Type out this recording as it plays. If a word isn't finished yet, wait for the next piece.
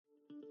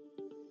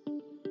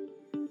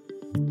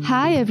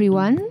Hi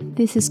everyone,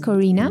 this is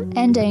Corina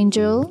and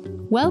Angel.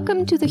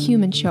 Welcome to The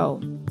Human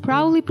Show,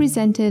 proudly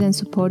presented and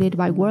supported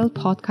by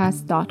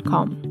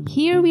worldpodcast.com.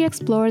 Here we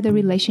explore the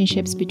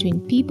relationships between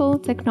people,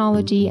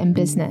 technology, and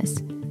business.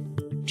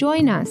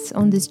 Join us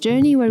on this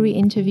journey where we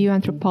interview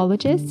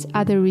anthropologists,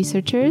 other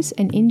researchers,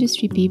 and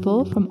industry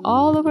people from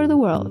all over the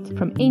world,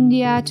 from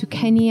India to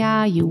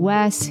Kenya,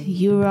 US,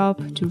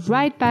 Europe, to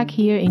right back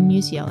here in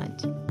New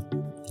Zealand.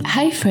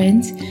 Hi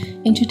friends!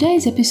 In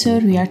today's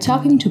episode we are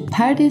talking to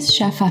Pardis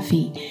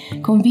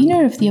Shafafi,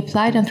 convener of the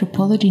Applied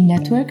Anthropology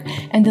Network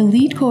and the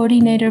lead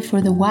coordinator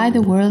for the Why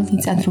the World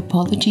Needs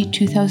Anthropology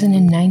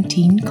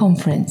 2019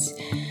 conference.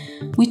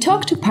 We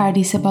talked to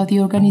Pardis about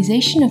the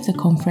organization of the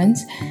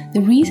conference,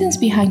 the reasons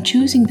behind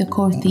choosing the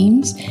core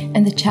themes,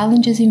 and the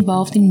challenges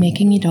involved in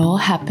making it all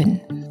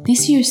happen.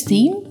 This year's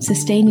theme,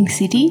 Sustaining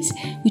Cities,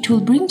 which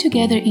will bring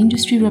together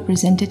industry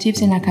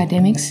representatives and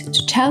academics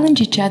to challenge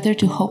each other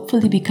to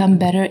hopefully become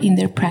better in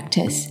their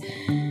practice.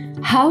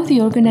 How the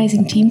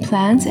organizing team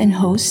plans and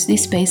hosts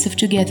this space of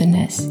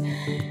togetherness.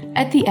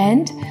 At the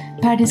end,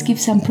 Pardis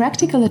gives some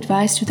practical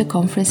advice to the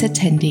conference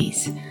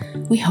attendees.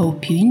 We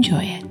hope you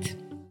enjoy it.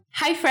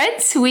 Hi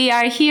friends, we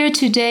are here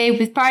today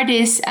with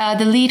Pardis,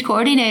 the lead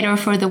coordinator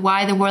for the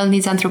Why the World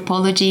Needs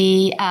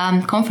Anthropology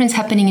conference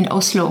happening in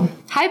Oslo.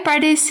 Hi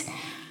Pardis.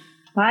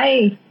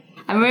 Hi.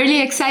 I'm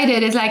really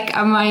excited. It's like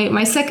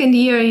my second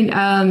year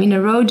in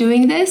a row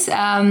doing this.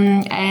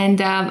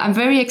 And I'm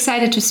very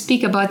excited to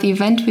speak about the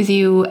event with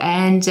you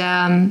and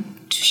to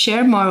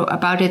share more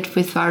about it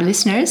with our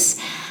listeners.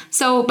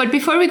 So, but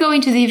before we go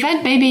into the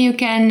event, maybe you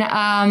can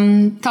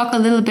talk a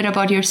little bit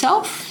about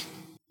yourself.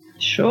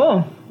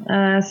 Sure.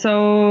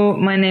 So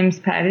my name's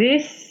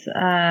Pardis.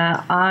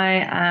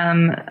 I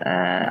am,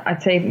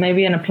 I'd say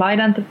maybe an applied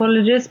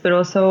anthropologist, but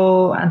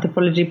also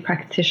anthropology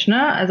practitioner,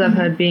 as I've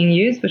heard being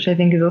used, which I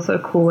think is also a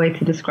cool way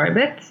to describe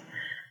it.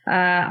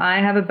 I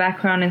have a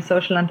background in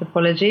social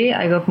anthropology.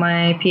 I got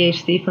my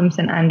PhD from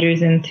St.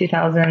 Andrews in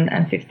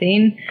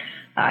 2015.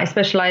 I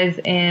specialize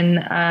in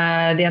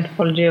the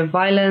anthropology of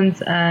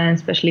violence and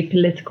especially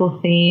political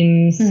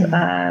themes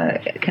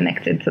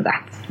connected to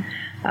that.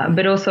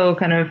 But also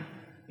kind of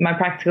my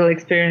practical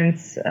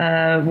experience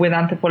with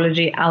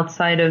anthropology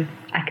outside of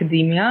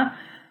academia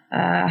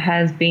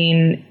has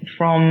been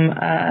from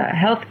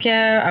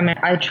healthcare. I mean,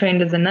 I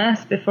trained as a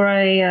nurse before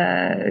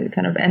I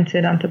kind of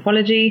entered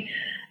anthropology,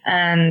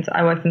 and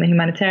I worked in the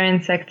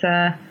humanitarian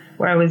sector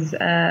where I was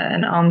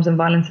an arms and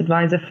violence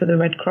advisor for the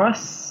Red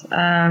Cross.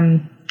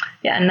 And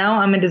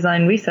now I'm a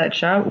design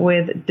researcher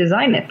with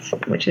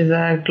DesignIt, which is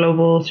a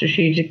global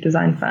strategic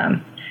design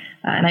firm.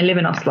 And I live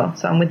in Oslo,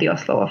 so I'm with the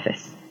Oslo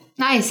office.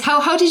 Nice.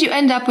 How did you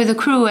end up with a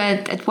crew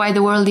at Why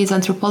the World Needs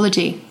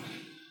Anthropology?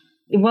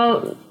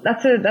 Well,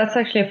 that's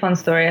actually a fun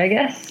story, I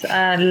guess.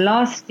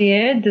 Last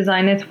year,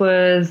 DesignIt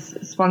was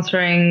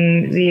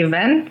sponsoring the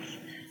event.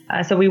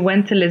 So we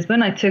went to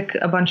Lisbon. I took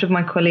a bunch of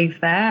my colleagues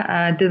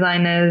there,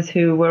 designers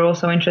who were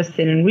also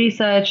interested in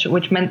research,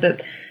 which meant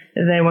that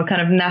they were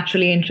kind of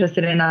naturally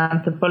interested in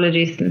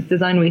anthropology since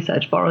design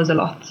research borrows a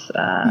lot.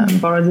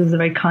 Borrows is a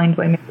very kind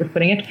way of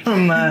putting it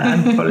from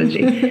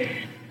anthropology.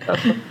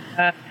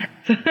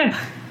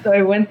 So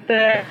I went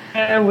there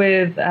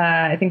with,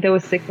 I think there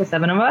was 6 or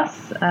 7 of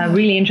us,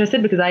 really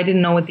interested because I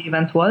didn't know what the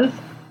event was,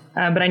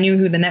 but I knew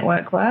who the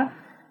network were.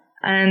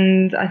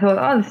 And I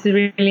thought, this is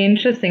really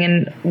interesting.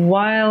 And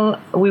while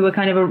we were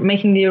kind of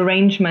making the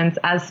arrangements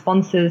as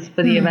sponsors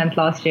for the event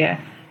last year,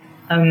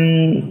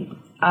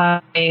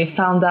 I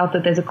found out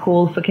that there's a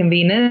call for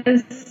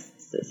conveners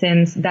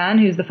since Dan,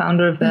 who's the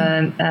founder of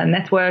the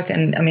network,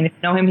 and I mean, if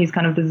you know him, he's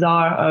kind of the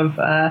czar of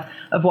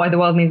Why the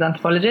World Needs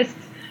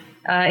Anthropologists.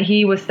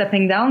 He was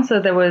stepping down,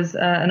 so there was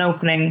an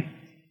opening.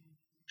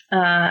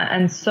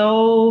 And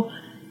so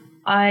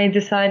I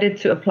decided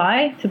to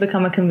apply to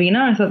become a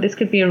convener. I thought this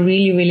could be a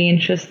really, really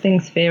interesting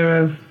sphere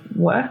of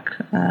work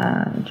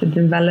to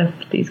develop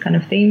these kind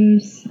of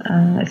themes,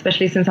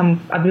 especially since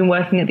I've been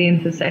working at the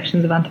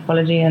intersections of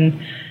anthropology and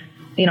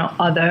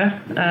other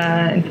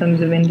in terms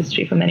of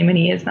industry for many,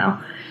 many years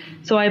now.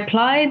 So I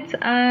applied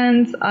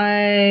and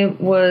I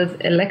was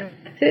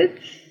elected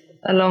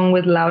along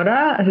with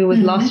Laura, who was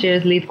last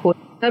year's lead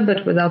coordinator,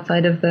 but was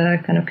outside of the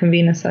kind of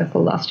convener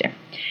circle last year.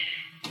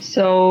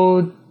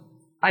 So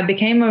I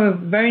became a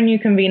very new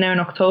convener in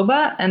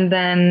October, and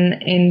then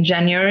in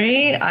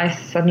January, I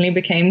suddenly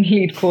became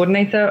lead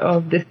coordinator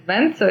of this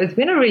event. So it's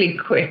been a really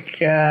quick,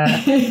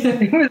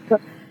 it was a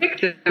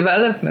quick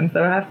development,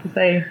 so I have to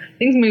say,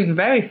 things moved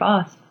very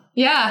fast.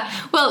 Yeah.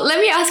 Well,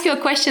 let me ask you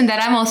a question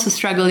that I'm also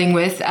struggling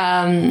with.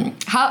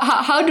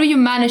 How do you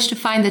manage to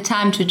find the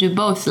time to do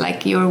both,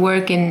 like your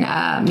work in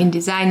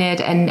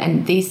DesignIt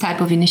and these type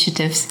of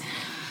initiatives?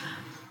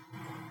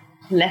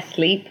 Less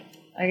sleep,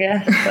 I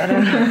guess.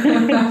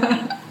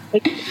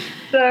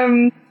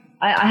 But,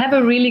 I have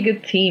a really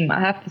good team,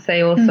 I have to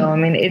say also. I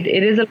mean, it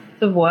is a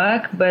lot of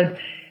work, but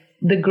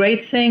the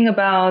great thing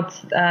about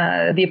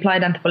the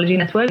Applied Anthropology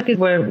Network is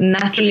we're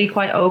naturally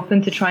quite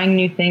open to trying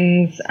new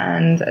things,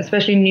 and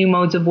especially new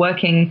modes of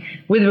working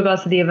with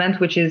regards to the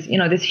event, which is,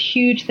 this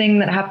huge thing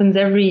that happens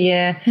every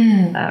year.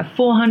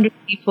 400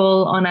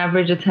 people on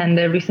average attend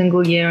every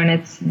single year, and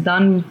it's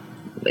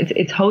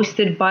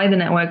hosted by the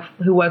network,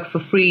 who work for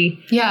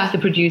free to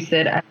produce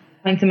it, and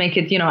trying to make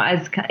it,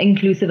 as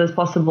inclusive as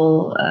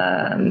possible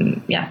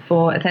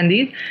for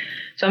attendees.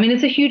 So,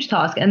 it's a huge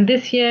task. And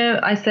this year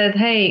I said,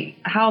 hey,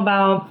 how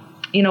about,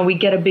 we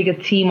get a bigger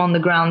team on the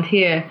ground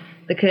here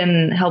that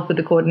can help with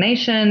the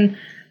coordination.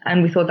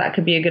 And we thought that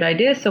could be a good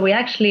idea. So we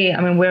actually,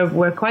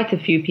 we're quite a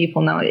few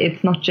people now.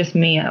 It's not just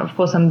me. Of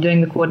course, I'm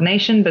doing the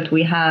coordination, but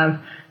we have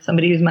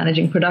somebody who's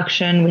managing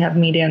production. We have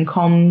media and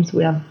comms.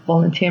 We have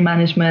volunteer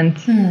management.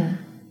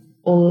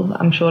 All,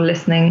 I'm sure,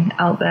 listening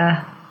out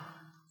there.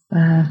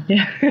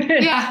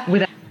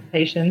 With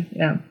education.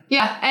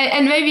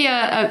 And maybe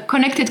a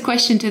connected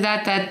question to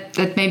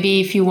that maybe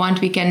if you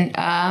want we can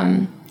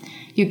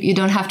you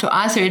don't have to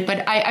answer it,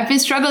 but I've been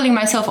struggling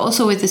myself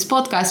also with this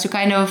podcast to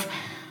kind of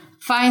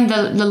find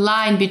the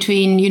line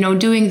between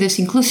doing this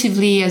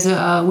inclusively as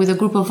with a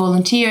group of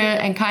volunteers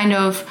and kind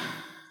of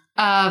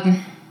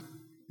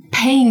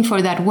paying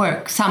for that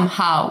work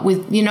somehow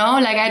with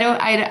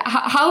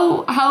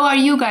how are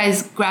you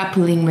guys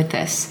grappling with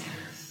this?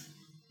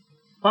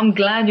 I'm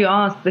glad you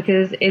asked,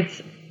 because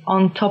it's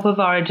on top of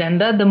our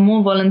agenda. The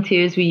more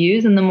volunteers we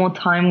use and the more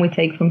time we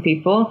take from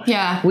people,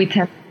 we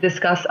tend to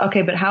discuss,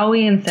 okay, but how are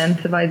we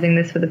incentivizing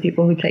this for the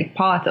people who take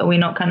part? Are we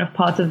not kind of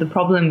part of the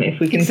problem if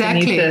we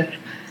continue to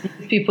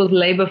use people's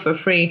labor for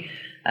free?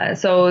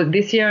 So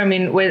this year,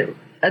 we're,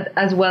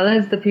 as well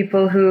as the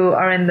people who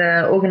are in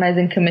the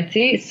organizing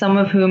committee, some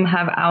of whom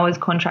have hours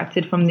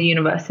contracted from the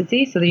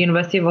university. So the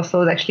University of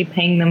Oslo is actually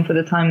paying them for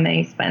the time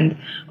they spend,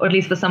 or at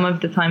least for some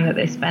of the time that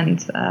they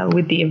spend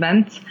with the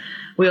event.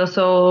 We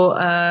also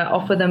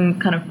offer them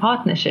kind of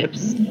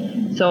partnerships.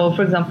 So,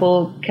 for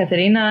example,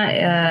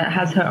 Katerina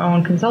has her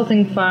own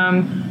consulting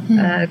firm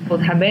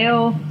called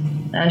Habeo.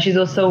 She's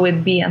also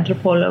with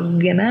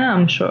WtWnA.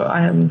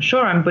 I'm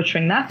sure I'm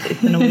butchering that.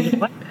 It's a Norwegian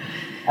word.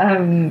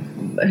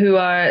 Who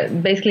are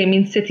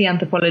basically city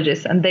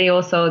anthropologists, and they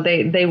also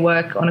they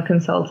work on a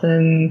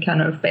consultant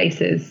kind of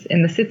basis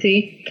in the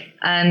city.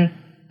 And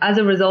as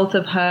a result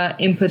of her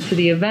input to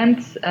the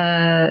event,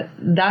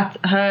 that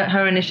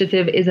her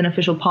initiative is an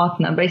official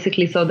partner,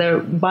 basically. So they're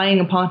buying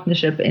a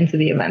partnership into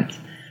the event.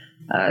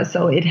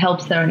 So it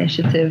helps their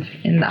initiative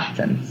in that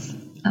sense.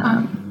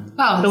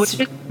 So it's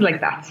just like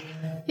that.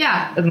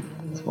 Yeah. As much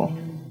as possible.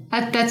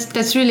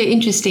 That's really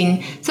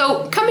interesting.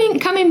 So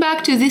coming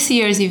back to this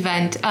year's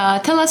event,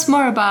 tell us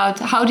more about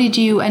how did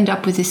you end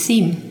up with this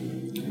theme?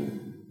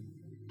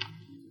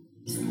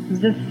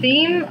 The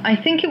theme, I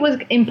think it was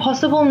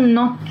impossible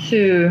not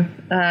to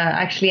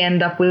actually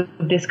end up with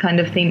this kind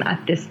of theme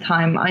at this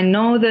time. I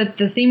know that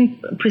the theme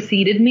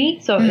preceded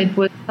me, so it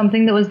was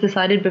something that was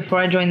decided before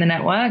I joined the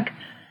network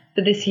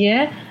for this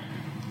year,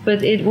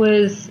 but it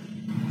was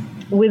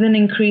with an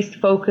increased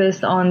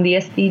focus on the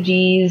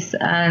SDGs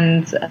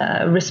and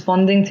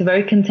responding to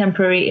very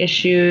contemporary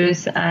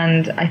issues.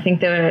 And I think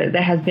there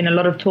has been a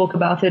lot of talk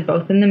about it,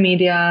 both in the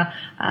media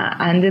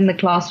and in the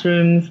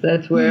classrooms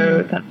that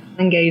we're kind of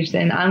engaged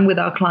in, and with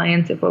our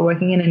clients if we're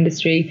working in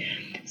industry.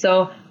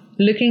 So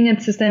looking at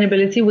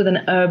sustainability with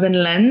an urban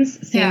lens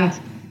seems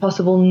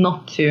possible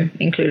not to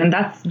include. And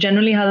that's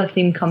generally how the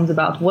theme comes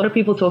about. What are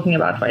people talking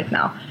about right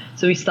now?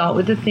 So we start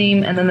with the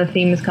theme, and then the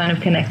theme is kind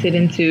of connected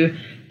into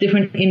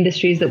different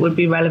industries that would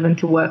be relevant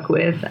to work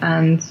with.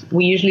 And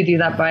we usually do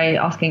that by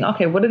asking,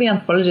 okay, what are the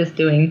anthropologists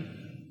doing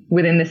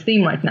within this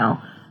theme right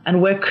now? And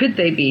where could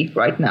they be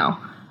right now?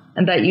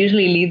 And that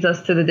usually leads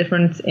us to the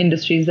different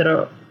industries that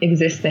are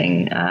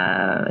existing,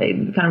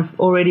 kind of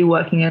already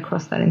working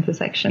across that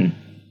intersection.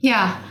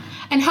 Yeah.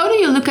 And how do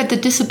you look at the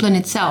discipline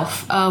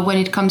itself when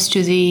it comes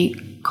to the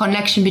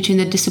connection between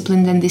the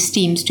disciplines and these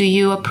themes? Do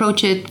you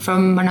approach it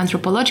from an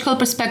anthropological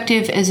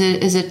perspective?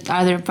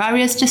 Are there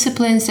various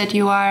disciplines that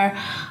you are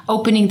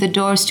opening the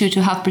doors to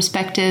have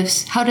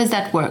perspectives? How does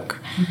that work?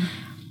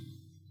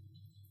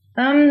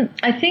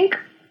 I think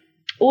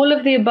all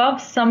of the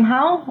above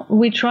somehow.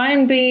 We try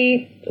and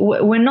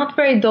we're not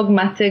very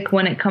dogmatic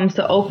when it comes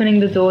to opening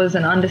the doors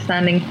and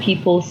understanding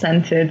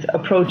people-centered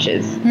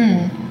approaches.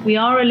 We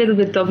are a little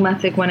bit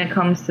dogmatic when it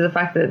comes to the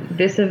fact that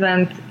this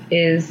event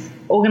is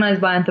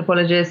organized by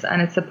anthropologists,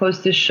 and it's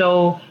supposed to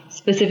show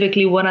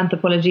specifically what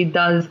anthropology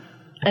does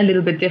a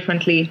little bit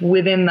differently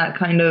within that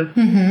kind of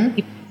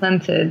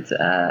people-centered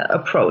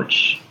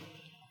approach.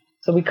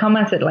 So we come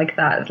at it like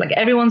that. It's like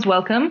everyone's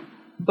welcome,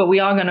 but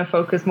we are going to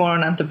focus more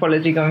on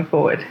anthropology going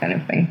forward, kind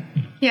of thing.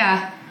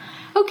 Yeah.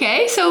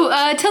 Okay. So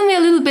tell me a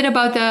little bit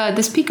about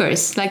the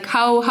speakers. Like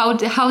how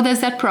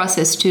does that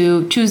process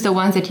to choose the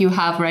ones that you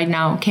have right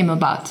now came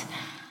about?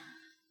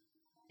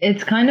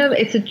 It's kind of,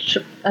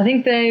 I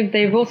think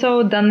they've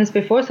also done this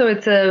before, so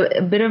it's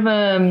a bit of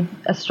a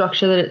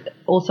structure that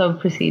also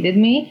preceded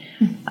me.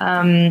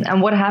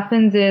 And what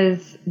happens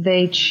is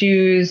they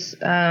choose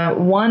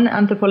one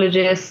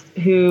anthropologist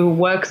who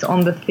works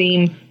on the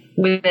theme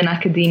within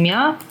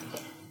academia,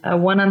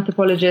 one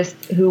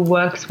anthropologist who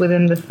works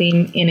within the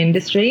theme in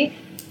industry.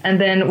 And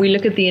then we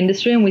look at the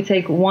industry and we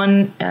take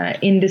one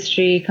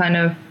industry kind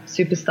of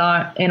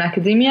superstar in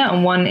academia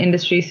and one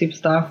industry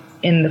superstar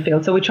in the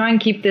field. So we try and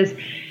keep this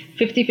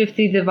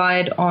 50-50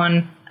 divide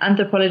on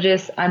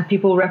anthropologists and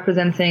people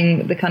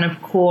representing the kind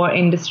of core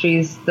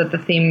industries that the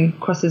theme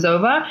crosses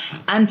over,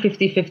 and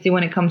 50-50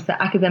 when it comes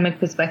to academic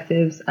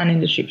perspectives and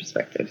industry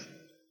perspectives.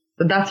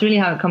 So that's really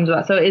how it comes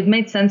about. So it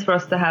made sense for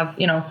us to have,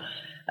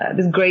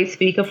 this great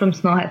speaker from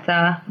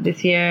Snøhetta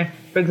this year,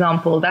 for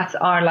example. That's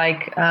our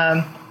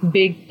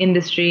big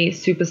industry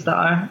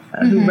superstar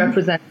who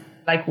represents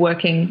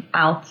working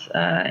out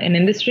in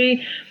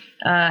industry.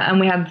 And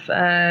we have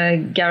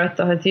Gareth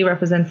Doherty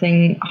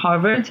representing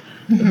Harvard,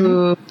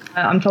 who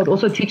I'm told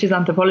also teaches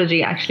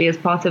anthropology actually as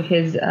part of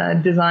his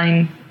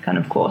design kind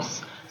of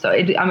course. So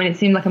it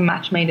seemed like a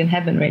match made in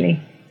heaven, really.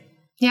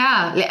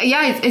 Yeah,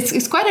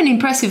 it's quite an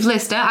impressive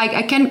list.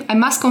 I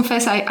must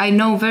confess I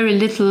knew very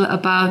little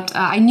about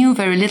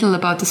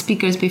the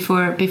speakers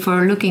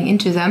before looking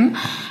into them,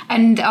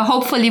 and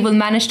hopefully we'll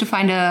manage to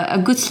find a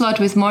good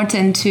slot with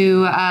Morten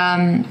to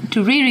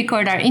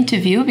re-record our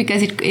interview,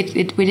 because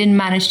we didn't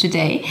manage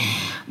today.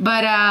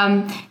 But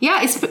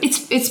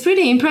it's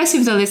pretty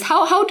impressive, the list.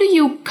 How do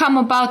you come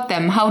about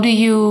them? How do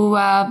you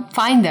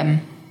find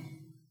them?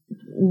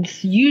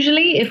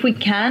 Usually, if we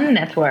can,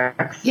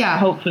 networks. Yeah.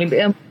 Hopefully.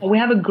 We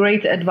have a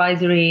great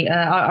advisory,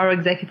 our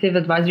executive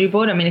advisory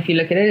board. I mean, if you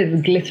look at it,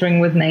 it's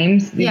glittering with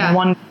names. These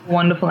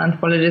wonderful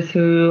anthropologists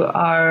who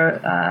are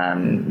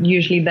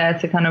usually there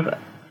to kind of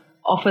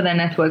offer their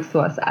networks to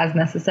us as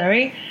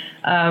necessary.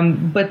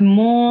 But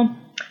more,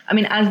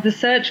 as the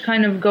search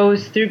kind of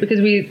goes through,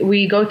 because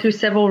we go through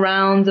several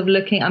rounds of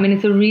looking.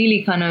 It's a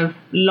really kind of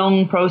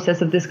long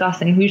process of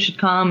discussing who should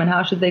come and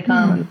how should they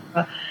come.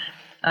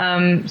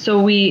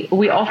 So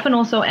we often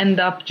also end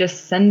up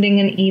just sending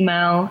an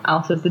email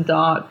out of the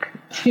dark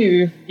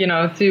to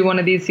one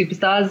of these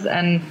superstars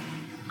and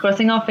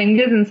crossing our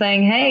fingers and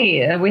saying,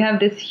 hey, we have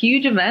this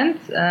huge event.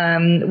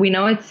 We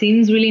know it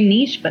seems really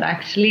niche, but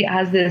actually it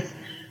has this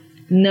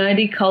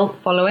nerdy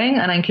cult following,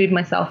 and I include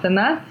myself in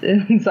that.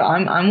 So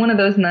I'm one of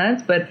those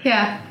nerds, but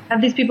I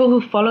have these people who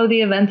follow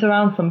the event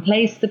around from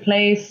place to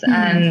place,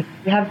 and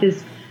we have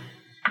this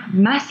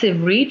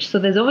massive reach. So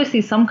there's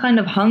obviously some kind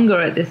of hunger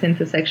at this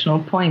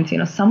intersectional point.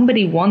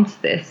 Somebody wants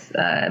this.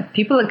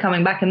 People are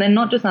coming back, and they're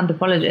not just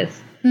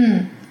anthropologists.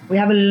 We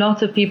have a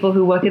lot of people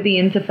who work at the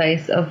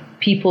interface of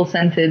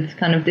people-centered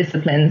kind of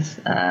disciplines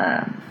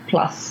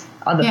plus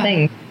other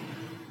things.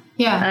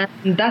 Yeah.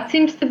 And that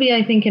seems to be,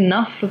 I think,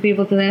 enough for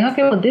people to think,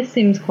 okay, well, this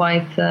seems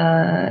quite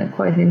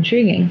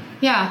intriguing.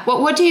 Yeah.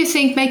 What do you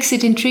think makes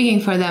it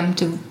intriguing for them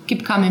to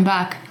keep coming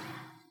back?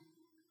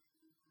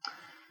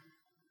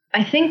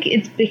 I think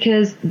it's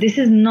because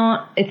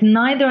it's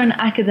neither an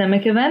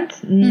academic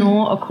event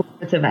nor a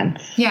corporate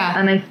event. Yeah.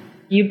 And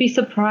you'd be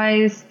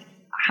surprised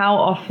how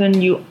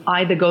often you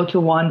either go to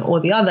one or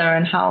the other,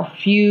 and how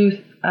few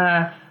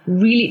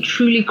really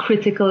truly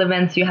critical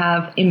events you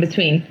have in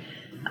between.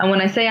 And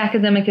when I say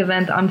academic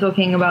event, I'm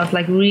talking about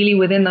really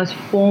within those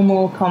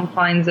formal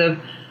confines of,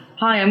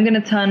 hi, I'm going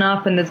to turn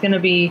up and there's going to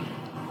be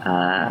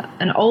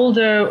an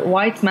older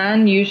white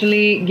man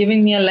usually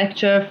giving me a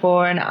lecture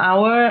for an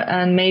hour,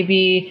 and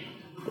maybe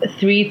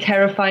 3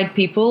 terrified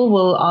people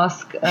will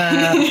ask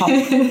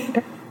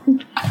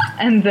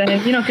and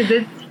then because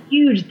there's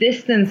huge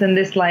distance and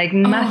this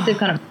massive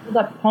kind of build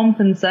up pomp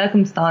and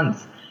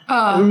circumstance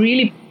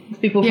really prevents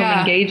people from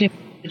engaging in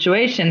the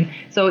situation.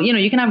 So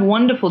you can have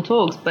wonderful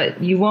talks,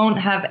 but you won't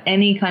have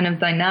any kind of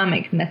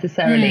dynamic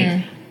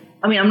necessarily.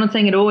 I'm not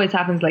saying it always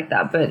happens like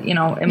that, but in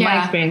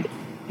my experience,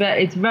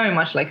 it's very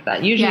much like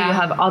that. Usually you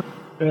have other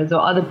lecturers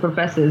or other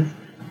professors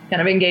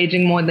kind of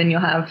engaging more than you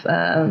have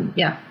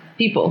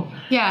people.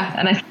 Yeah.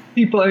 And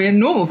people are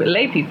normal, but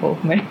lay people.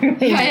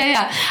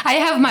 Yeah. I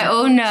have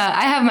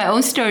my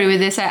own story with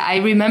this. I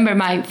remember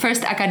my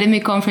first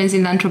academic conference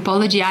in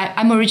anthropology.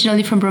 I'm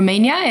originally from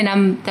Romania, and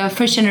I'm the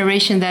first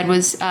generation that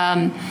was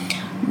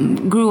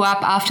grew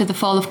up after the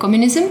fall of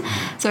communism.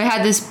 So I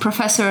had this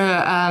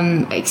professor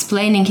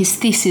explaining his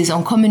thesis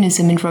on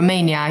communism in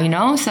Romania,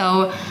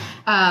 So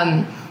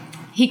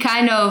he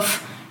kind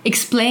of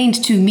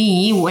explained to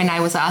me when I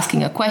was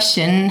asking a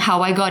question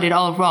how I got it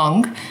all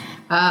wrong.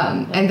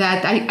 And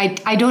that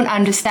I don't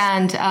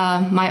understand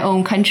my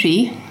own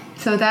country,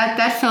 so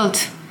that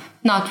felt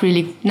not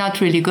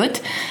really good,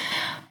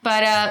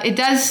 but it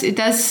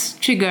does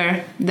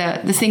trigger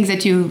the things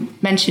that you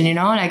mentioned,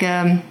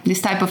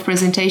 this type of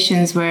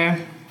presentations where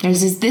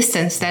there's this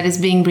distance that is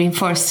being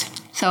reinforced.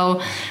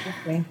 So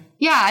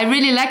I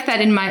really like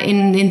that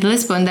in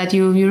Lisbon, that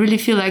you really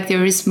feel like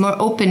there is more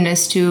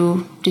openness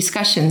to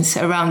discussions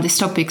around these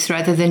topics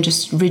rather than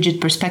just rigid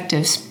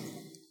perspectives.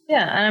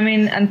 Yeah,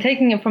 and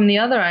taking it from the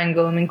other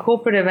angle,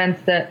 corporate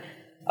events that,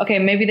 okay,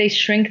 maybe they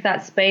shrink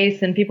that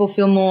space and people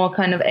feel more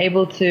kind of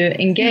able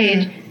to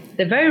engage.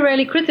 They're very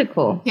rarely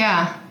critical.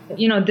 Yeah.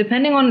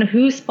 depending on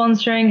who's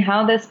sponsoring,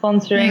 how they're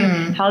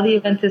sponsoring, how the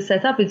event is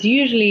set up, it's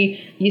usually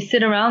you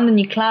sit around and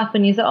you clap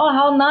and you say, oh,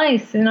 how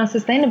nice,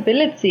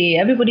 sustainability,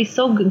 everybody's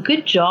so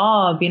good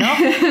job,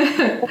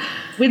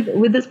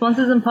 With the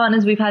sponsors and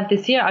partners we've had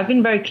this year, I've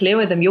been very clear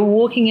with them. You're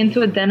walking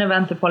into a den of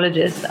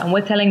anthropologists and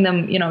we're telling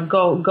them,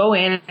 go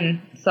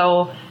in.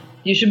 So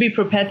you should be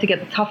prepared to get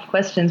the tough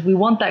questions. We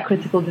want that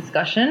critical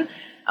discussion.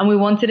 And we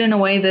want it in a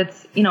way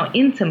that's,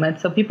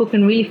 intimate, so people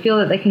can really feel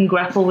that they can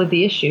grapple with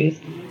the issues.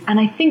 And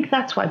I think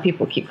that's why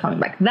people keep coming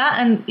back. That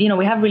and,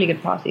 we have really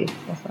good parties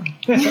also.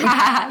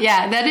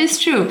 Yeah, that is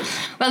true.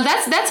 Well,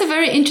 that's a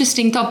very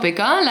interesting topic,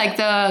 huh? Like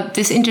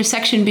this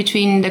intersection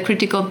between the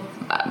critical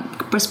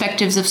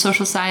perspectives of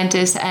social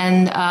scientists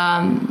and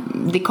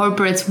the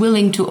corporates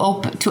willing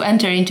to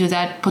enter into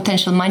that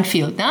potential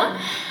minefield, huh?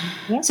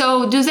 Yeah.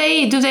 So do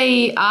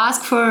they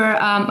ask for,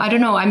 I don't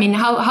know, I mean,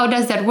 how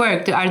does that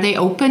work? Are they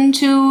open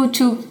to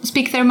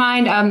speak their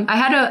mind? I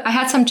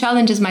had some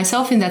challenges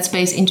myself in that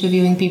space,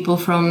 interviewing people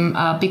from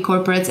big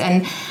corporates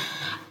and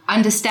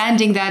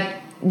understanding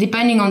that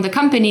depending on the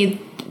company,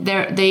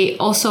 they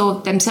also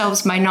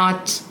themselves might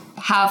not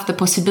have the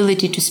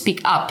possibility to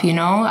speak up,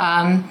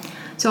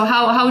 So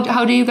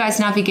how do you guys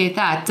navigate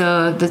that,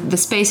 the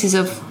spaces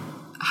of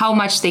how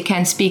much they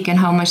can speak and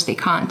how much they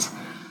can't?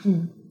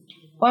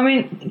 Well, I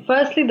mean,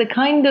 firstly,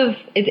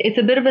 it's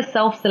a bit of a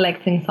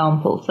self-selecting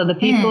sample. So the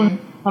people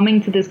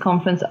coming to this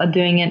conference are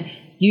doing it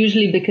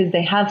usually because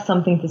they have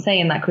something to say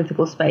in that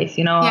critical space.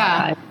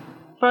 As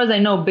far as I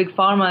know, Big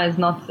Pharma is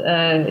not,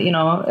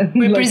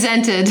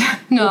 represented.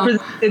 No,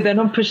 they're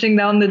not pushing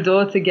down the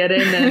door to get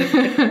in, and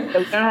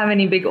we don't have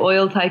any big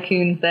oil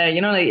tycoons there.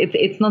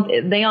 It's not.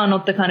 They are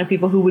not the kind of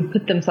people who would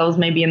put themselves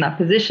maybe in that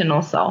position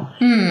also.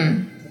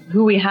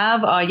 Who we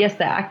have are, yes,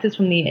 they're actors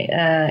from the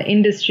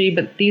industry,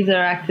 but these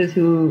are actors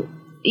who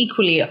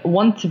equally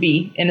want to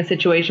be in a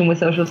situation with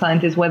social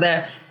scientists where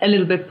they're a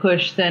little bit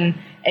pushed and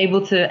able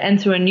to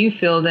enter a new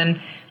field.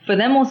 And for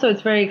them also,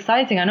 it's very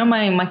exciting. I know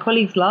my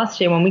colleagues last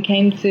year when we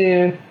came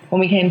to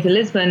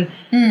Lisbon,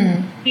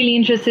 really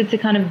interested to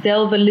kind of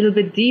delve a little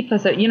bit deeper.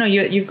 So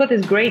you've got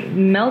this great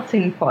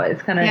melting pot.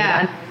 It's kind of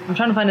I'm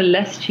trying to find a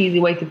less cheesy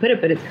way to put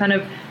it, but it's kind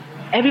of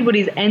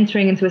everybody's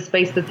entering into a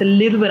space that's a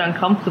little bit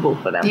uncomfortable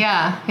for them.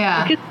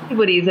 Yeah. Because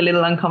everybody is a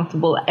little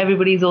uncomfortable.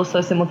 Everybody's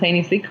also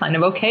simultaneously kind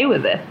of okay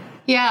with it.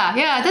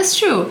 Yeah, that's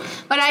true.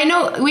 But I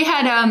know we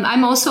had,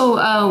 I'm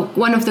also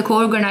one of the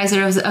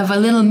co-organizers of a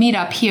little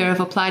meetup here of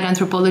applied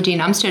anthropology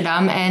in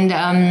Amsterdam. And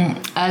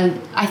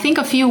I think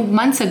a few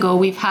months ago,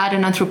 we've had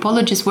an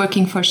anthropologist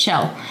working for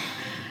Shell.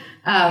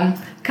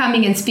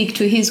 Coming and speak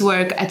to his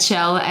work at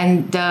Shell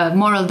and the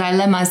moral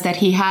dilemmas that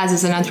he has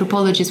as an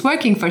anthropologist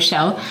working for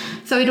Shell.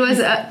 So it was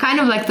kind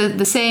of like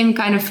the same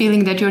kind of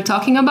feeling that you're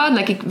talking about,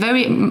 like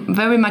very,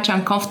 very much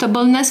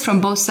uncomfortableness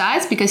from both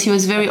sides, because he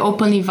was very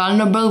openly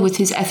vulnerable with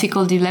his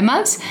ethical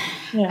dilemmas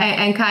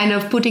and kind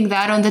of putting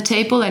that on the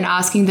table and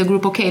asking the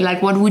group, okay,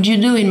 like, what would you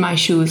do in my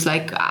shoes?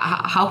 Like,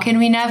 how can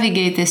we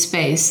navigate this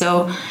space?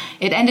 So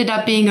it ended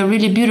up being a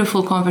really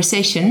beautiful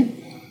conversation.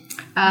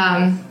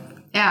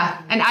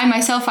 Yeah, and I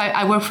myself,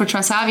 I work for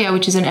Transavia,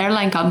 which is an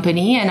airline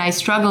company, and I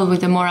struggle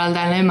with the moral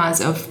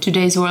dilemmas of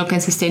today's work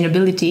and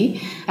sustainability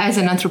as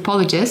an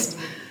anthropologist.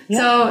 Yeah.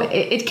 So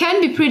it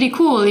can be pretty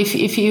cool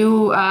if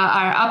you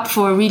are up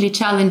for really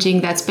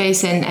challenging that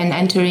space and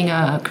entering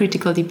a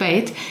critical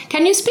debate.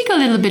 Can you speak a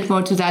little bit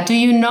more to that? Do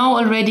you know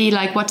already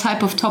like what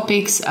type of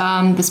topics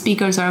the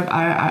speakers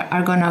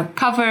are going to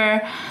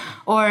cover,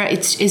 or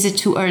is it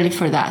too early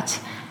for that?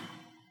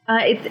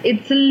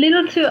 It's a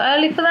little too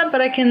early for that, but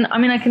I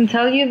can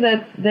tell you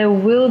that there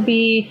will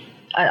be.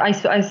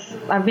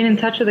 I've been in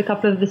touch with a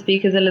couple of the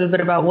speakers a little bit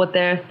about what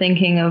they're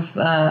thinking of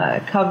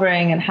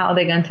covering and how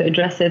they're going to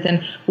address it,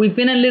 and we've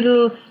been a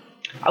little,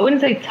 I wouldn't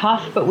say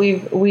tough, but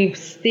we've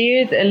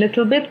steered a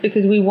little bit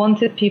because we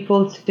wanted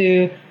people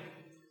to,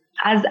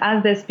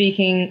 as they're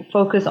speaking,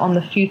 focus on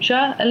the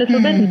future a little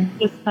bit, not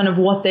just kind of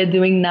what they're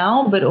doing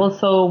now, but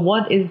also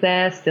what is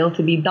there still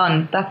to be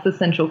done. That's the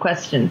central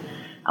question.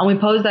 And we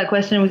posed that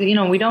question with,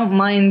 we don't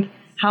mind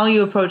how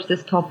you approach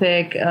this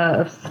topic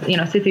of,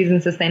 cities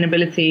and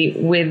sustainability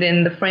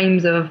within the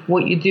frames of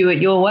what you do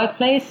at your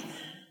workplace.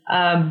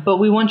 But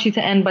we want you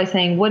to end by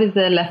saying, what is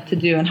there left to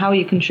do and how are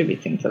you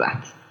contributing to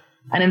that?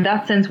 And in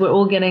that sense, we're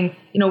all getting,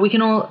 we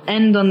can all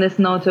end on this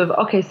note of,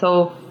 okay,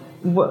 so,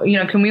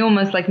 can we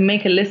almost like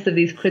make a list of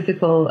these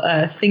critical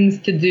things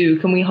to do?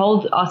 Can we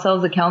hold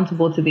ourselves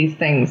accountable to these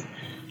things?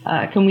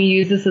 Can we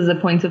use this as a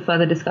point of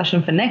further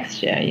discussion for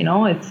next year?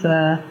 It's...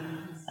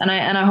 And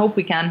I hope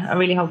we can. I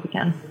really hope we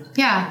can.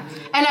 Yeah.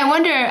 And I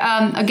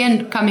wonder,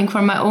 again, coming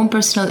from my own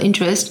personal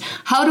interest,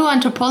 how do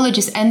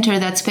anthropologists enter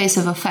that space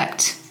of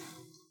effect?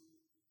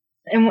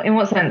 In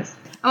what sense?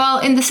 Well,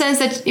 in the sense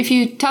that if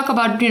you talk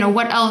about,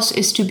 what else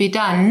is to be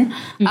done,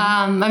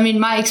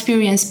 my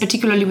experience,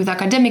 particularly with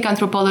academic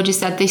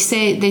anthropologists, that they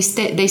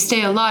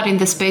stay a lot in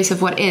the space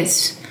of what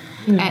is.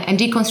 And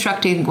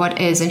deconstructing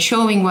what is and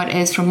showing what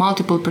is from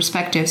multiple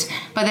perspectives,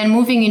 but then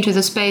moving into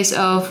the space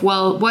of,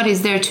 well, what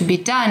is there to be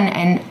done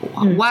and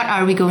what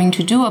are we going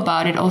to do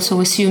about it also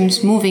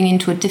assumes moving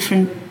into a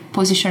different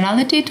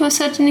positionality to a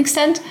certain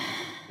extent.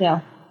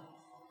 Yeah.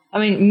 I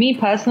mean, me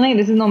personally,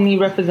 this is not me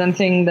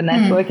representing the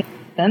network in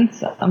a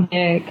sense. I'm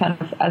here kind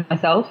of as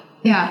myself.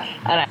 Yeah.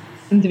 And I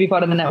happen to be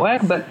part of the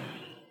network. But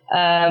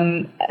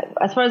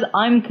as far as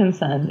I'm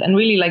concerned, and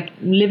really like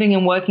living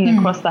and working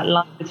across that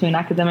line between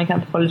academic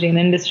anthropology and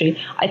industry,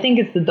 I think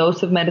it's the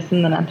dose of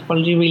medicine that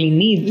anthropology really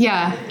needs.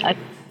 Yeah.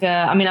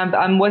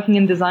 I'm working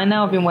in design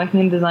now. I've been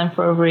working in design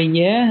for over a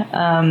year,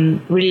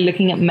 really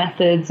looking at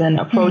methods and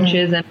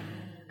approaches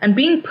and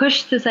being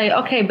pushed to say,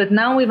 okay, but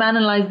now we've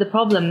analyzed the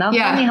problem. Now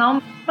tell me, how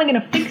am I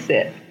going to fix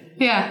it?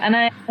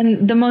 Yeah.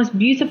 And the most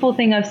beautiful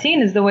thing I've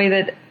seen is the way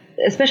that,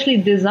 especially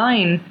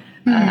design,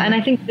 and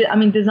I think,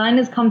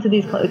 designers come to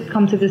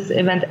this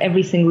event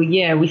every single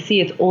year. We see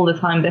it all the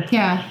time. They're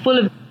full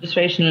of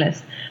registration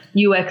lists,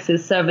 UXs,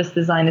 service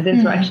designers,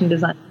 interaction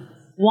design.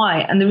 Why?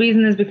 And the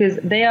reason is because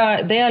they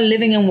are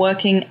living and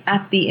working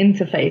at the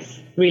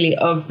interface, really,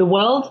 of the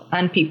world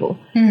and people.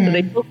 So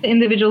they talk to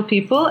individual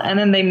people, and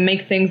then they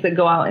make things that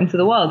go out into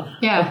the world.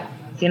 Yeah.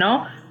 You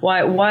know,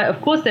 why?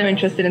 Of course, they're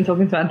interested in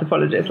talking to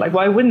anthropologists. Like,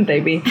 why wouldn't they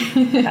be?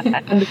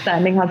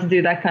 Understanding how to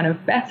do that kind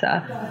of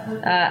better.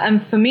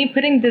 And for me,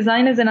 putting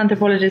designers and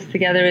anthropologists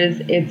together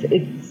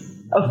it's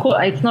of course,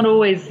 it's not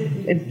always.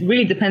 It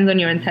really depends on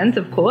your intent,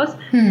 of course,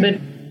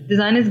 but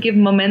designers give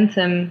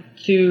momentum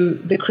to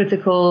the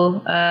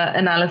critical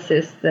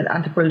analysis that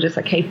anthropologists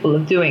are capable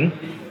of doing.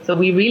 So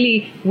we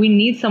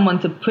need someone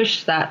to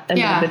push that a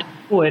little bit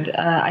forward.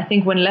 I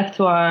think when left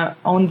to our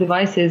own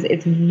devices,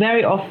 it's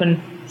very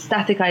often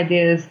static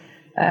ideas,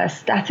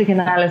 static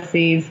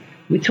analyses.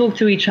 We talk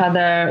to each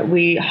other,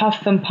 we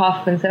huff and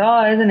puff and say,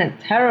 oh, isn't it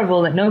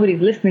terrible that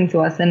nobody's listening to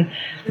us? And,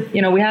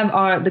 you know, we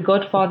have the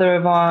godfather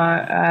of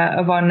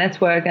our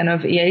network and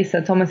of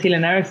IASA, Thomas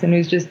Helen Eriksson,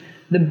 who's just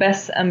the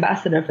best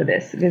ambassador for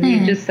this, because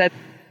he just said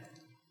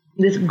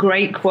this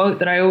great quote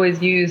that I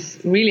always use,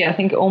 really, I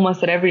think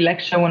almost at every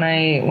lecture when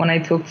I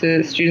talk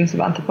to students of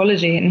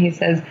anthropology. And he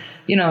says,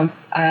 you know,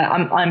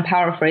 I'm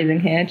paraphrasing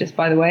here, just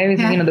by the way,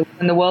 you know,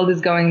 when the world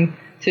is going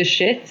to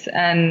shit,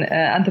 and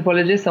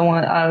anthropologists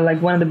are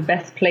like one of the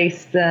best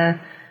placed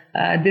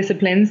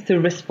disciplines to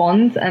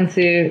respond and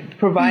to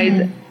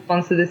provide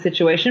response to this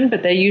situation,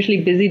 but they're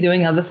usually busy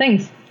doing other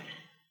things.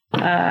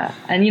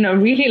 And, you know,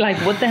 really, like,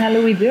 what the hell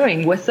are we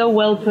doing? We're so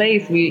well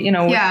placed. We're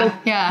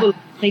so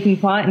taking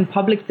part in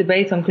public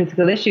debates on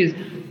critical issues,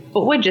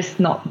 but we're just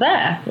not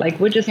there. Like,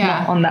 we're just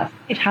not on that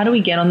stage. How do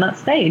we get on that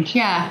stage?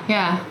 Yeah.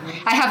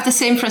 I have the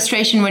same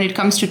frustration when it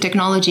comes to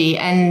technology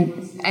and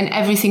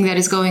everything that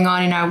is going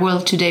on in our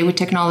world today with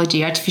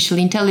technology, artificial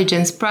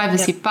intelligence,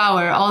 privacy,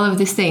 power, all of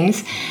these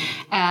things.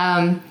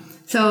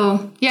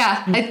 So,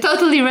 it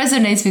totally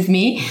resonates with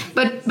me.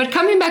 But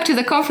coming back to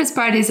the conference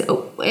Pardis,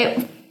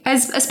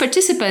 as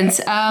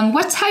participants,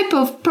 what type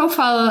of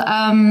profile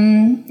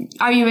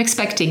are you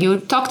expecting? You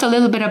talked a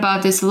little bit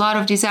about this, a lot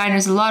of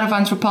designers, a lot of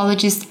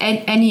anthropologists,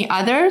 and any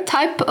other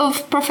type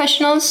of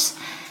professionals?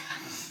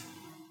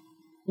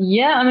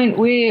 Yeah, I mean,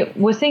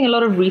 we're seeing a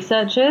lot of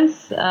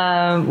researchers.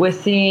 We're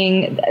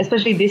seeing,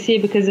 especially this year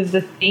because of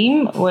the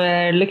theme,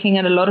 we're looking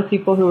at a lot of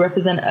people who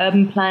represent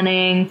urban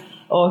planning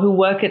or who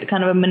work at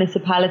kind of a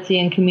municipality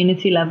and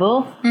community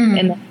level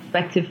in their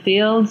respective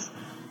fields.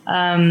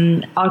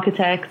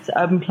 Architects,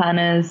 urban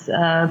planners,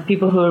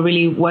 people who are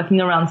really working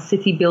around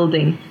city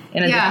building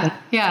in a different.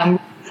 I'm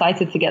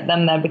excited to get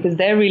them there because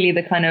they're really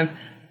the kind of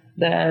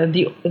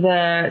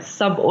the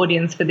sub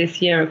audience for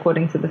this year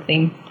according to the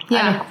theme.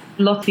 And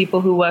a lot of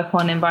people who work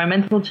on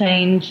environmental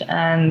change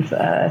and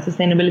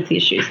sustainability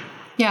issues.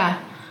 Yeah.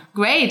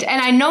 Great.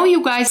 And I know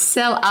you guys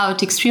sell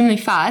out extremely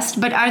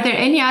fast, but are there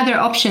any other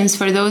options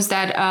for those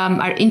that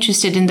are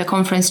interested in the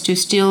conference to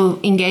still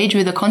engage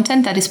with the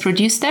content that is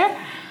produced there?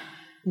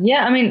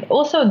 Yeah, I mean,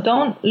 also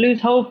don't lose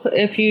hope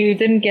if you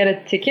didn't get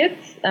a ticket.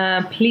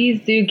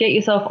 Please do get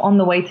yourself on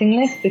the waiting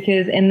list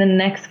because in the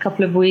next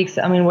couple of weeks,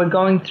 I mean, we're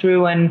going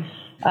through and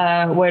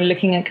we're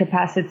looking at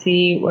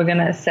capacity. We're going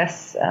to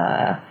assess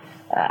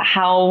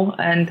how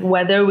and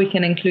whether we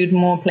can include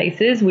more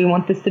places. We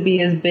want this to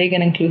be as big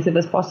and inclusive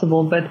as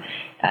possible. But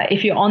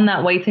if you're on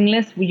that waiting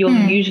list, you'll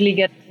usually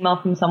get an email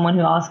from someone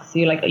who asks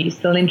you, like, are you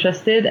still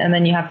interested? And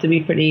then you have to be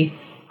pretty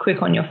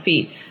quick on your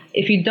feet.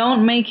 If you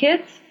don't make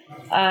it,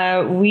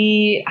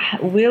 we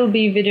will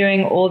be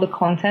videoing all the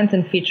content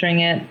and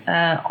featuring it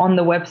on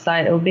the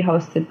website. It will be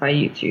hosted by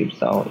YouTube,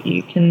 so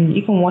you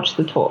can watch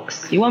the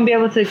talks. You won't be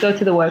able to go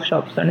to the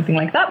workshops or anything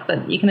like that,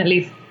 but you can at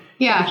least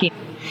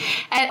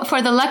And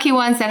for the lucky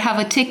ones that have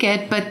a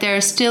ticket, but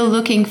they're still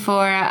looking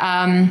for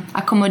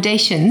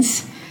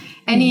accommodations,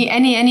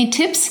 any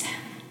tips?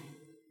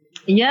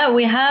 Yeah,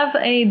 we have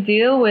a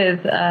deal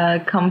with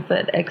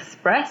Comfort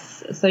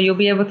Express, so you'll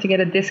be able to get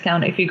a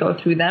discount if you go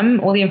through them.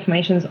 All the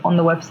information is on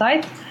the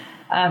website.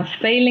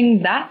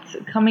 Failing that,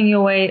 coming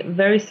your way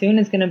very soon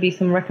is going to be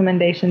some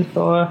recommendations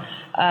for,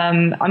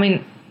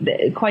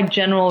 quite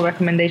general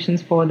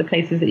recommendations for the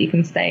places that you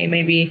can stay,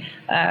 maybe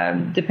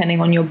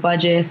depending on your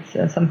budget,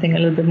 something a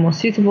little bit more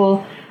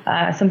suitable,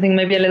 something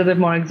maybe a little bit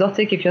more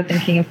exotic if you're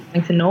thinking of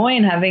going to Norway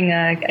and having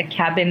a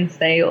cabin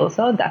stay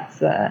also.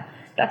 That's a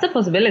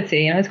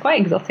possibility. It's quite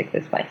exotic,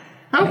 this place.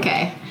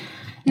 Okay.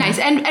 Nice.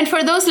 And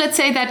for those, let's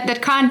say,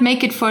 that can't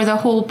make it for the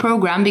whole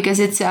program because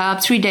it's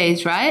 3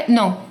 days, right?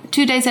 No,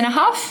 2 days and a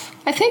half,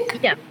 I think.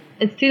 Yeah,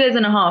 it's 2 days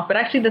and a half. But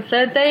actually, the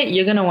third day,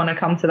 you're going to want to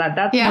come to that.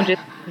 That's more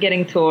just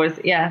getting tours.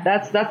 Yeah,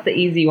 that's the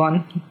easy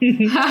one.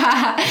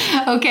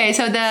 Okay,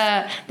 so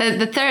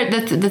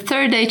the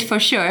third date for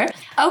sure.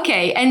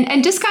 Okay,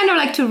 and just kind of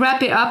like to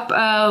wrap it up,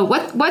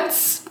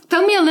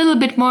 tell me a little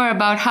bit more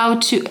about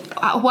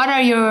what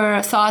are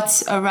your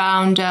thoughts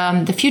around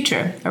the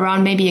future,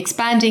 around maybe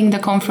expanding the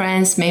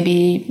conference,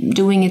 maybe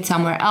doing it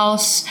somewhere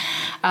else.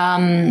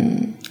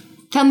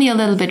 Tell me a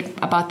little bit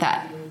about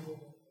that.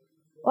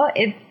 Well,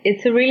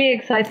 it's a really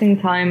exciting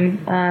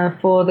time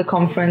for the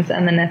conference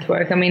and the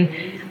network. I mean,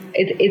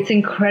 it's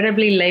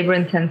incredibly labor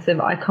intensive.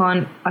 I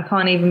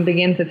can't even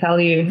begin to tell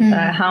you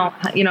how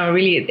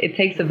really it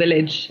takes a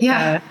village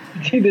to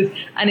do this,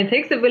 and it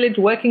takes a village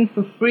working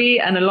for free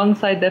and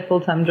alongside their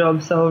full-time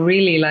job. So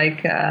really,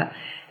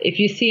 if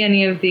you see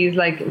any of these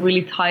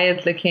really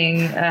tired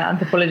looking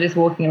anthropologists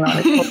walking around,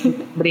 it's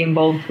probably somebody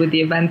involved with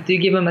the event. Do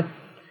give them a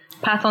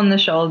pat on the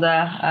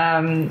shoulder,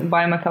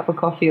 buy them a cup of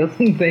coffee or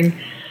something.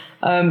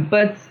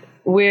 But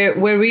we're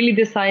really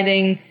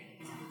deciding,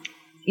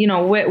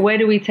 where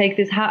do we take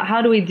this?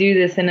 How do we do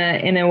this in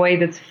a way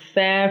that's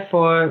fair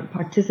for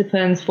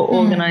participants, for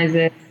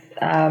organizers,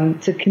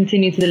 to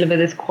continue to deliver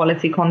this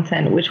quality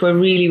content, which we're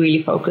really,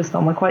 really focused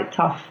on. We're quite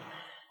tough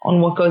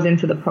on what goes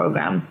into the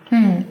program.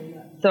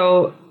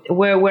 So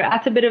we're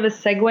at a bit of a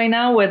segue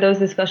now where those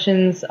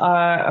discussions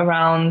are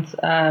around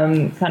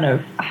kind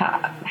of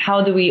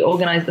how do we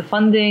organize the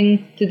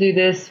funding to do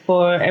this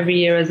for every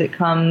year as it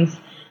comes.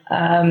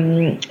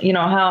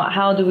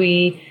 How do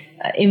we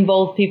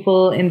involve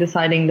people in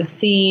deciding the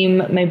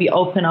theme, maybe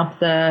open up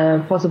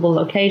the possible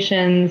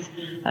locations.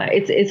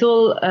 It's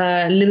all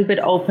a little bit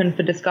open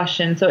for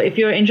discussion. So if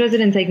you're interested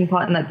in taking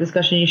part in that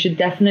discussion, you should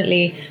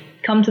definitely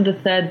come to the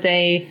third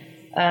day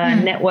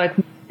network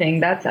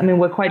meeting.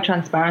 We're quite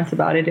transparent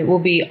about it. It will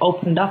be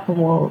opened up, and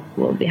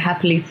we'll be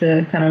happily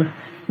to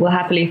we'll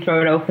happily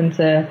throw it open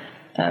to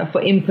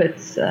for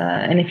inputs.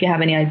 And if you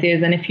have any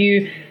ideas, and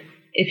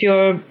if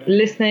you're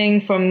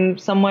listening from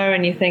somewhere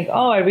and you think,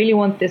 I really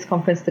want this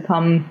conference to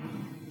come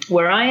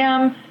where I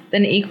am,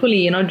 then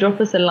equally, drop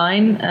us a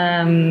line.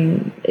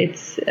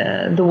 It's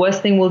the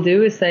worst thing we'll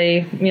do is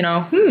say,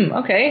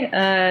 okay,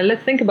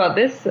 let's think about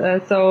this.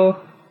 So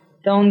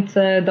don't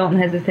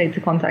hesitate to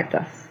contact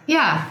us.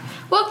 Yeah.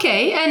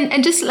 Okay.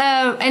 And just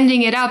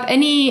ending it up,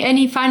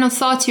 any final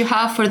thoughts you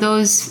have for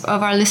those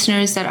of our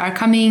listeners that are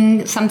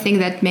coming, something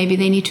that maybe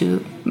they need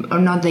to, or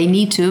not they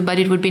need to, but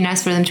it would be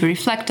nice for them to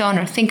reflect on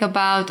or think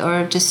about,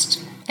 or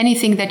just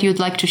anything that you'd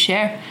like to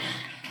share?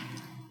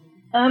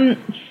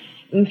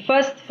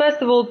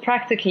 First of all,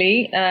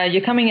 practically,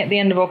 you're coming at the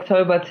end of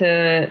October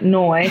to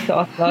Norway, to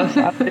Oslo,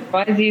 so I would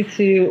advise you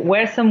to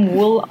wear some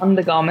wool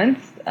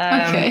undergarments.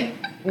 Okay.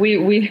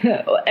 We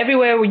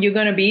everywhere you're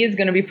going to be is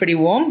going to be pretty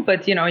warm,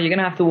 but you're going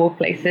to have to walk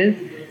places.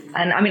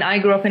 And I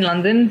grew up in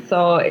London,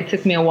 so it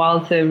took me a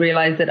while to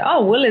realize that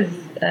wool is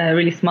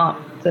really smart.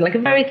 So a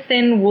very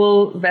thin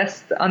wool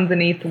vest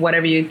underneath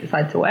whatever you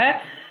decide to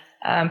wear.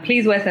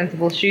 Please wear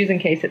sensible shoes in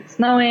case it's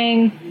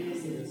snowing.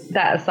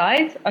 That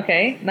aside,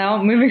 okay,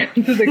 now moving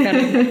on to the kind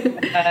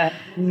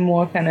of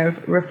more kind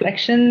of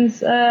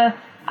reflections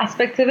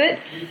aspect of it.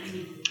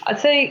 I'd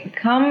say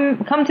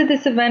come to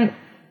this event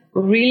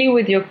really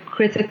with your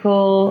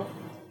critical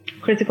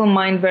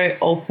mind very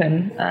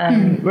open.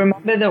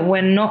 Remember that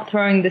we're not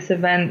throwing this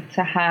event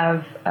to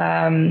have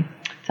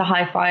to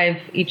high five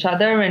each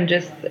other and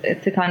just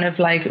to kind of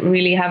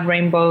really have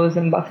rainbows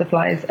and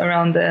butterflies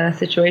around the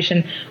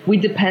situation. We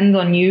depend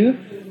on you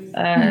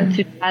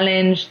to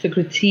challenge, to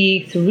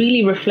critique, to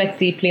really reflect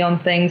deeply on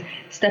things.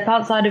 Step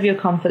outside of your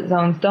comfort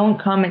zones. Don't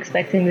come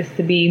expecting this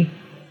to be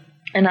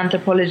an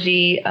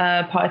anthropology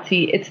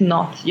party. It's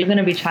not. You're going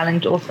to be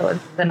challenged also as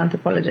an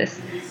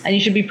anthropologist, and you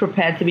should be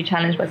prepared to be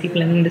challenged by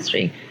people in the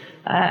industry.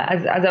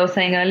 As I was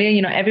saying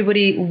earlier,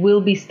 everybody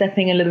will be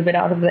stepping a little bit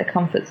out of their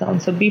comfort zone,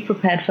 so be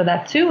prepared for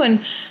that too,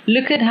 and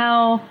look at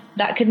how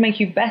that could make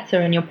you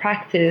better in your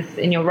practice,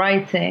 in your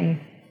writing,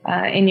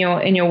 in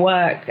your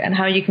work, and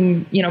how you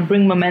can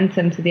bring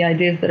momentum to the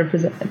ideas that are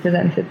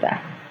presented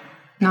there.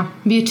 No,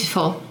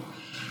 beautiful.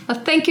 Well,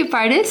 thank you,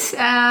 Pardis.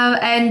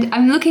 And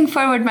I'm looking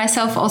forward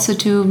myself also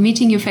to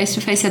meeting you face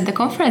to face at the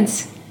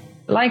conference.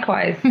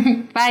 Likewise.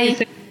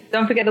 Bye.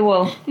 Don't forget the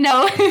wool.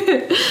 No.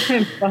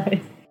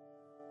 Bye.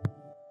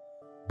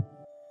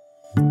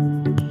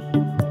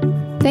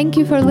 Thank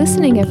you for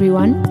listening,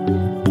 everyone.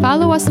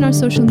 Follow us on our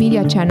social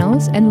media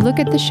channels and look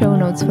at the show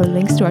notes for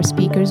links to our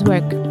speakers'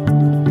 work.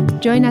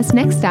 Join us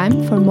next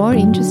time for more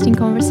interesting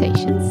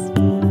conversations.